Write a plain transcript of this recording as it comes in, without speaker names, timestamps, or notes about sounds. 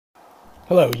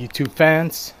Hello YouTube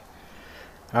fans.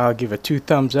 I'll give a 2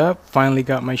 thumbs up. Finally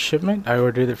got my shipment. I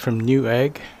ordered it from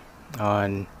Newegg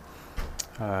on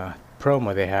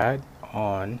promo they had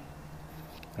on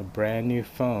a brand new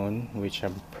phone, which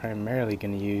I'm primarily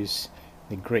going to use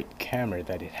the great camera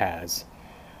that it has.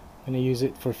 I'm going to use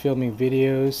it for filming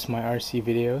videos, my RC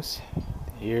videos.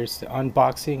 Here's the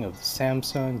unboxing of the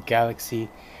Samsung Galaxy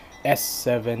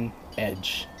S7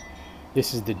 Edge.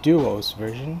 This is the DUOS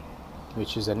version,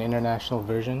 which is an international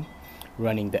version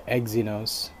running the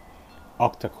Exynos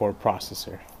octa-core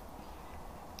processor.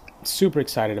 Super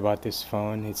excited about this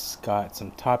phone. It's got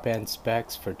some top-end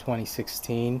specs for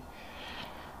 2016.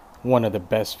 One of the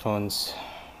best phones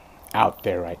out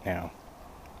there right now.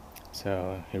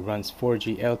 So it runs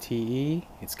 4G LTE.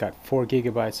 It's got 4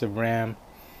 gigabytes of RAM,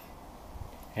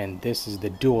 and this is the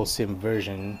dual SIM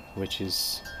version, which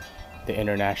is the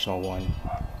international one.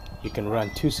 You can run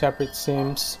 2 separate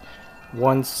SIMs.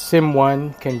 SIM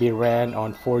 1 can be ran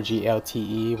on 4G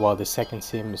LTE, while the second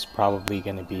SIM is probably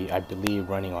going to be, I believe,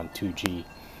 running on 2G.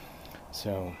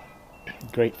 So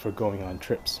great for going on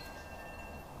trips.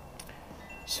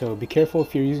 So be careful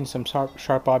if you're using some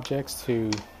sharp objects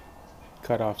to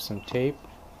cut off some tape.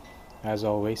 As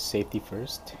always, safety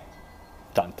first.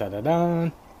 Dun dun dun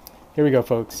dun. Here we go,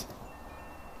 folks.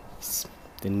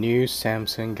 The new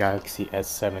Samsung Galaxy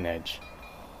S7 Edge.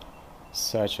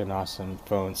 Such an awesome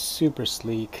phone, super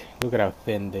sleek. Look at how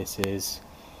thin this is.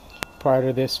 Prior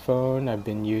to this phone, I've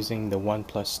been using the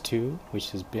OnePlus 2,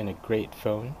 which has been a great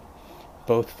phone.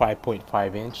 Both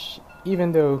 5.5 inch.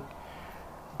 Even though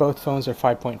both phones are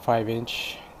 5.5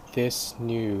 inch, this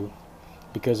new,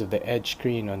 because of the edge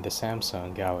screen on the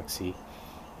Samsung Galaxy,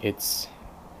 it's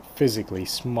physically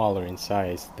smaller in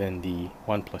size than the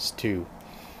OnePlus 2,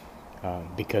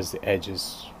 because the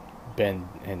edges bend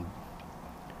and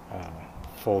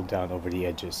fold down over the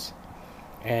edges.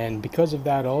 And because of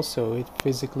that also, it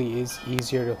physically is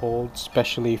easier to hold,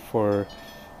 especially for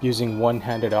using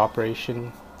one-handed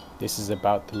operation. This is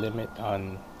about the limit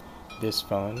on this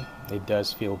phone. It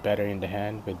does feel better in the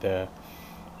hand with the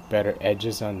better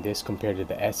edges on this compared to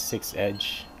the S6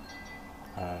 Edge.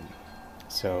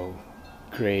 So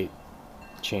great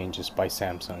changes by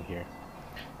Samsung here.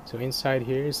 So inside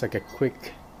here is like a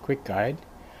quick guide.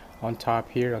 On top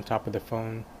here, on top of the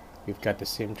phone, we've got the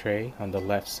SIM tray. On the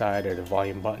left side are the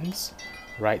volume buttons.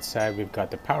 Right side we've got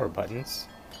the power buttons.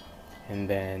 And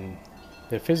then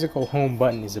the physical home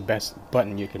button is the best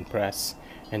button you can press,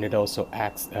 and it also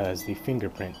acts as the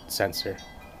fingerprint sensor.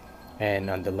 And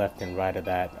on the left and right of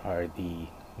that are the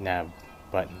nav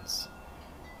buttons.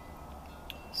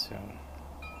 So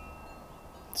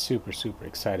super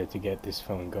excited to get this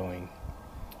phone going.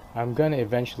 I'm gonna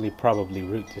eventually probably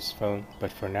root this phone, but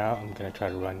for now I'm gonna try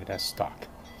to run it as stock.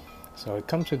 So it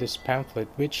comes with this pamphlet,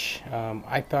 which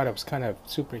I thought I was kind of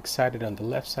super excited. On the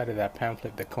left side of that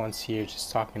pamphlet, the concierge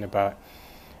is talking about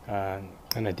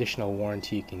an additional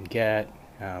warranty you can get,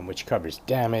 which covers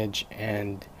damage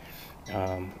and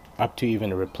up to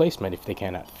even a replacement if they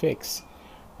cannot fix.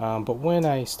 But when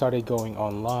I started going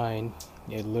online,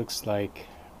 it looks like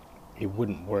it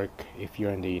wouldn't work if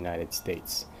you're in the United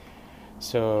States.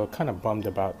 So kind of bummed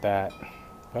about that.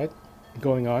 But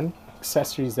going on,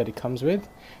 accessories that it comes with,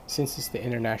 since it's the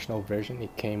international version,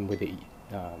 it came with a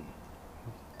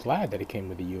glad that it came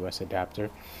with a US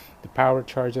adapter. The power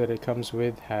charger that it comes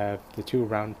with have the 2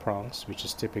 round prongs, which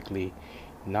is typically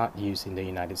not used in the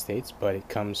United States, but it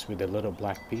comes with a little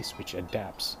black piece which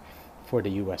adapts for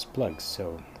the US plugs.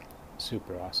 So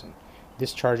super awesome.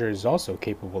 This charger is also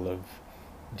capable of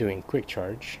doing quick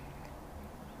charge,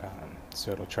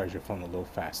 so it'll charge your phone a little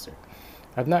faster.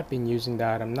 I've not been using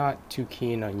that. I'm not too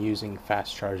keen on using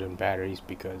fast charge on batteries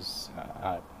because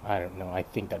I don't know, I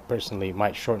think that personally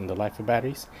might shorten the life of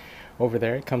batteries. Over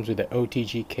there it comes with the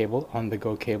OTG cable, on the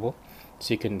go cable,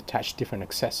 so you can attach different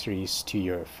accessories to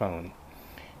your phone,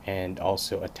 and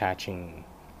also attaching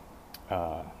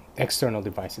external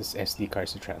devices, SD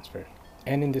cards to transfer.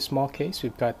 And in the small case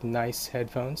we've got nice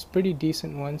headphones, pretty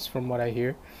decent ones from what I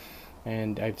hear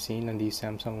and I've seen on these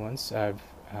Samsung ones. I've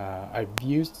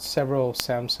used several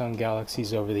Samsung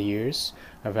Galaxies over the years.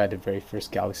 I've had the very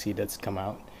first Galaxy that's come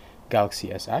out,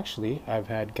 Galaxy S actually. I've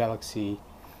had Galaxy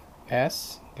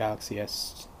S, Galaxy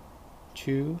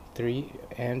S2, 3,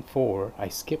 and 4. I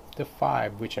skipped the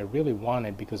 5, which I really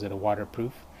wanted because of the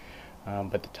waterproof,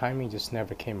 but the timing just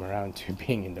never came around to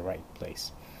being in the right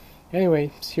place.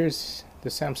 Anyway, here's the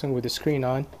Samsung with the screen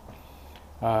on.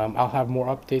 I'll have more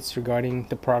updates regarding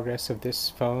the progress of this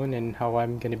phone and how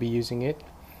I'm going to be using it.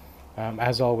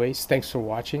 As always, thanks for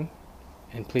watching,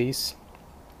 and please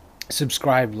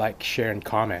subscribe, like, share, and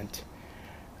comment.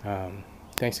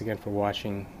 Thanks again for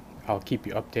watching. I'll keep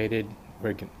you updated.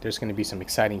 There's going to be some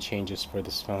exciting changes for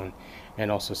this phone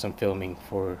and also some filming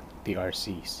for the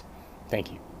RCs.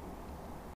 Thank you.